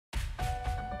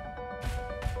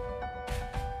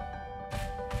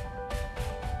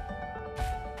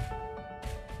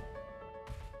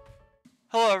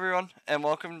Hello everyone, and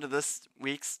welcome to this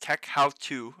week's Tech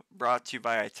How-To brought to you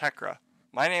by Itecra.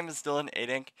 My name is Dylan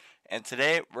Adink, and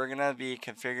today we're going to be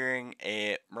configuring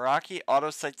a Meraki Auto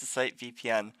Site-to-Site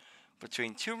VPN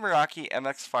between two Meraki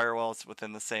MX firewalls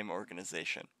within the same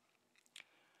organization.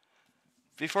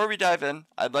 Before we dive in,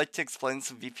 I'd like to explain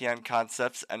some VPN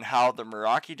concepts and how the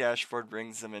Meraki dashboard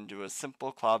brings them into a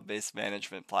simple cloud-based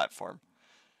management platform.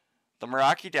 The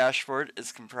Meraki dashboard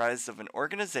is comprised of an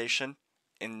organization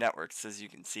and networks, as you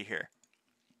can see here.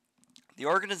 The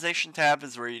organization tab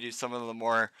is where you do some of the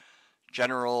more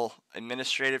general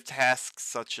administrative tasks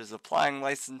such as applying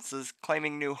licenses,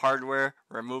 claiming new hardware,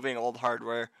 removing old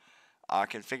hardware,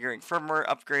 configuring firmware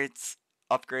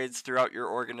upgrades throughout your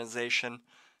organization,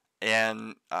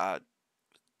 and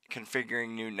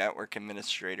configuring new network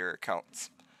administrator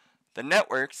accounts. The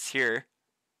networks here,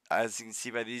 as you can see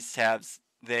by these tabs,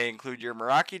 they include your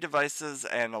Meraki devices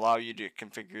and allow you to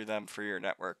configure them for your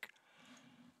network.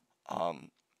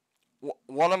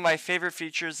 One of my favorite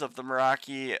features of the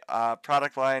Meraki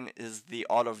product line is the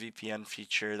Auto VPN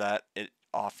feature that it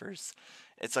offers.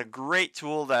 It's a great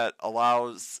tool that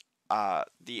allows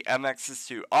the MXs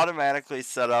to automatically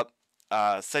set up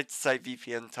site-to-site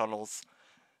VPN tunnels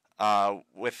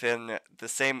within the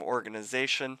same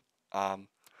organization.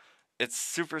 It's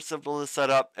super simple to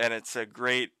set up, and it's a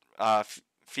great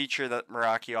feature that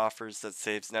Meraki offers that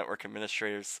saves network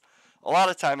administrators a lot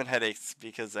of time and headaches,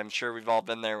 because I'm sure we've all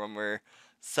been there when we're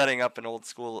setting up an old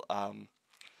school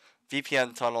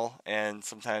VPN tunnel, and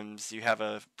sometimes you have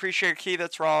a pre-shared key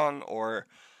that's wrong, or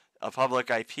a public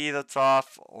IP that's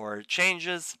off, or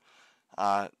changes.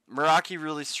 Meraki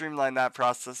really streamlined that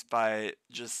process by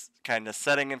just kind of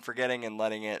setting and forgetting and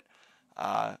letting it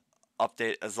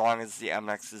update as long as the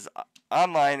MX is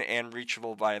online and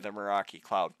reachable by the Meraki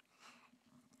cloud.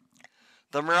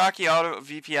 The Meraki Auto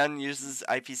VPN uses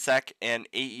IPsec and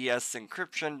AES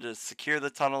encryption to secure the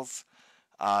tunnels.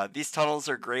 These tunnels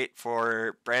are great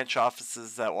for branch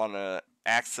offices that want to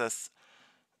access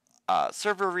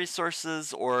server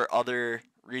resources or other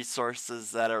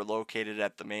resources that are located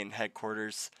at the main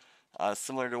headquarters,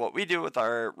 similar to what we do with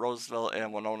our Roseville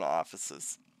and Winona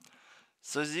offices.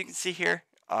 So as you can see here,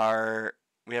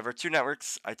 we have our two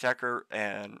networks, Itecra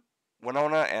and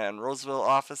Winona and Roseville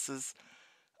offices.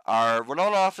 Our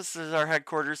Winona office is our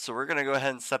headquarters, so we're going to go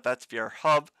ahead and set that to be our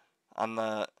hub on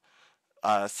the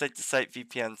site-to-site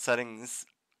VPN settings.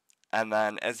 And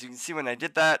then, as you can see, when I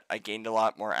did that, I gained a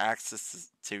lot more access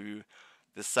to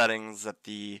the settings that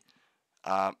the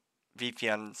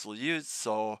VPNs will use.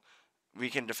 So we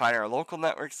can define our local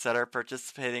networks that are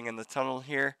participating in the tunnel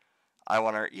here. I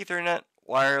want our Ethernet,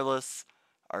 wireless,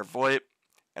 our VoIP,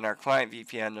 and our client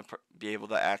VPN to be able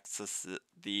to access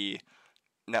the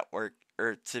network,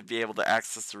 or to be able to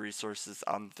access the resources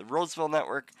on the Roseville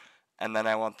network. And then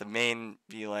I want the main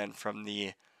VLAN from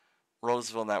the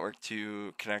Roseville network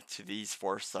to connect to these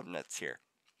four subnets here.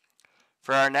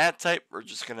 For our NAT type, we're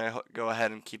just going to go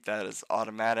ahead and keep that as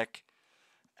automatic.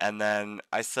 And then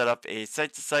I set up a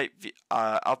site-to-site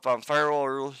outbound firewall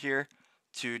rule here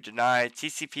to deny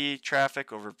TCP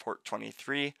traffic over port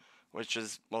 23, which,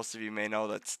 as most of you may know,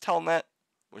 that's Telnet,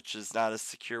 which is not a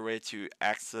secure way to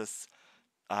access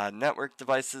network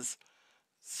devices.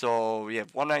 So we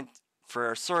have for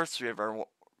our source, we have our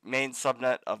main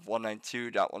subnet of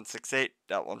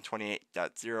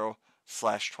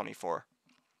 192.168.128.0/24.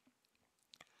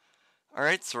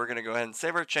 Alright, so we're going to go ahead and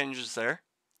save our changes there.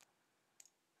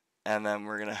 And then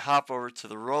we're going to hop over to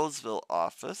the Roseville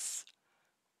office.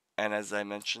 And as I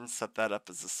mentioned, set that up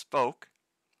as a spoke.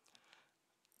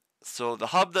 So the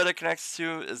hub that it connects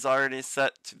to is already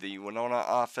set to the Winona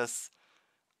office.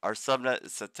 Our subnet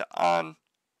is set to on.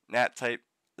 NAT type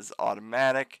is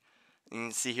automatic. And you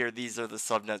can see here, these are the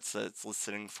subnets that it's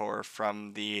listening for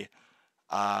from the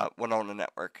Winona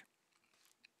network.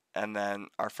 And then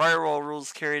our firewall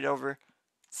rules carried over.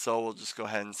 So we'll just go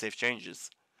ahead and save changes.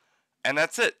 And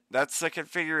that's it. That's the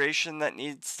configuration that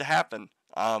needs to happen.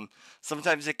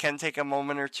 Sometimes it can take a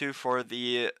moment or two for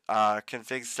the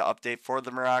configs to update for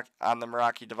the on the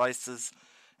Meraki devices.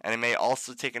 And it may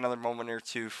also take another moment or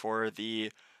two for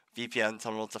the VPN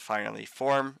tunnel to finally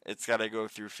form. It's got to go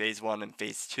through phase 1 and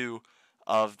phase 2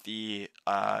 of the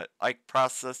IKE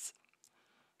process.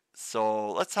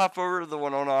 So let's hop over to the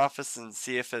Winona office and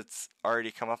see if it's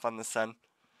already come up on this end.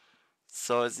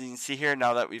 So as you can see here,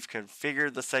 now that we've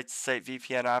configured the site-to-site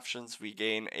VPN options, we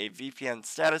gain a VPN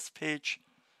status page.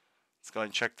 Let's go ahead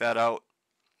and check that out.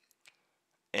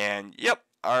 And yep,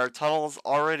 our tunnel's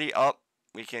already up.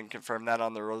 We can confirm that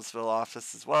on the Roseville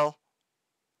office as well.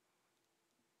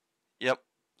 Yep,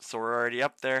 so we're already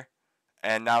up there.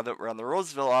 And now that we're on the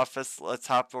Roseville office, let's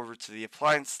hop over to the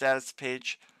Appliance Status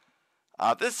page.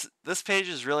 This page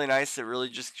is really nice. It really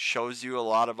just shows you a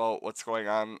lot about what's going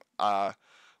on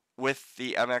with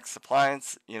the MX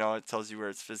appliance. You know, it tells you where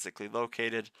it's physically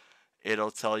located.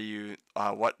 It'll tell you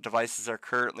what devices are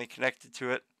currently connected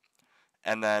to it.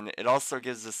 And then it also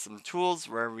gives us some tools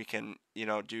where we can, you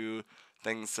know, do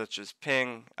things such as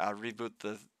ping, reboot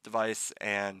the device,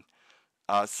 and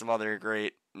some other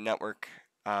great network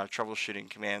troubleshooting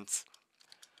commands.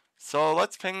 So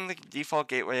let's ping the default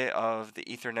gateway of the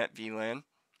Ethernet VLAN.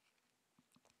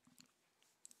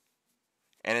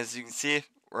 And as you can see,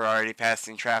 we're already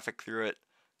passing traffic through it.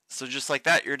 So just like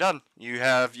that, you're done. You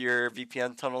have your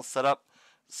VPN tunnel set up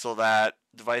so that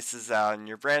devices on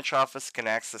your branch office can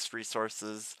access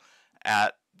resources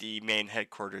at the main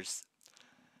headquarters.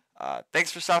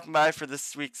 Thanks for stopping by for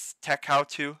this week's tech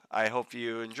how-to. I hope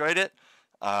you enjoyed it.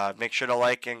 Make sure to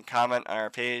like and comment on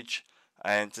our page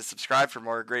and to subscribe for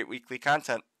more great weekly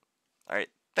content. All right,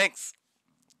 thanks.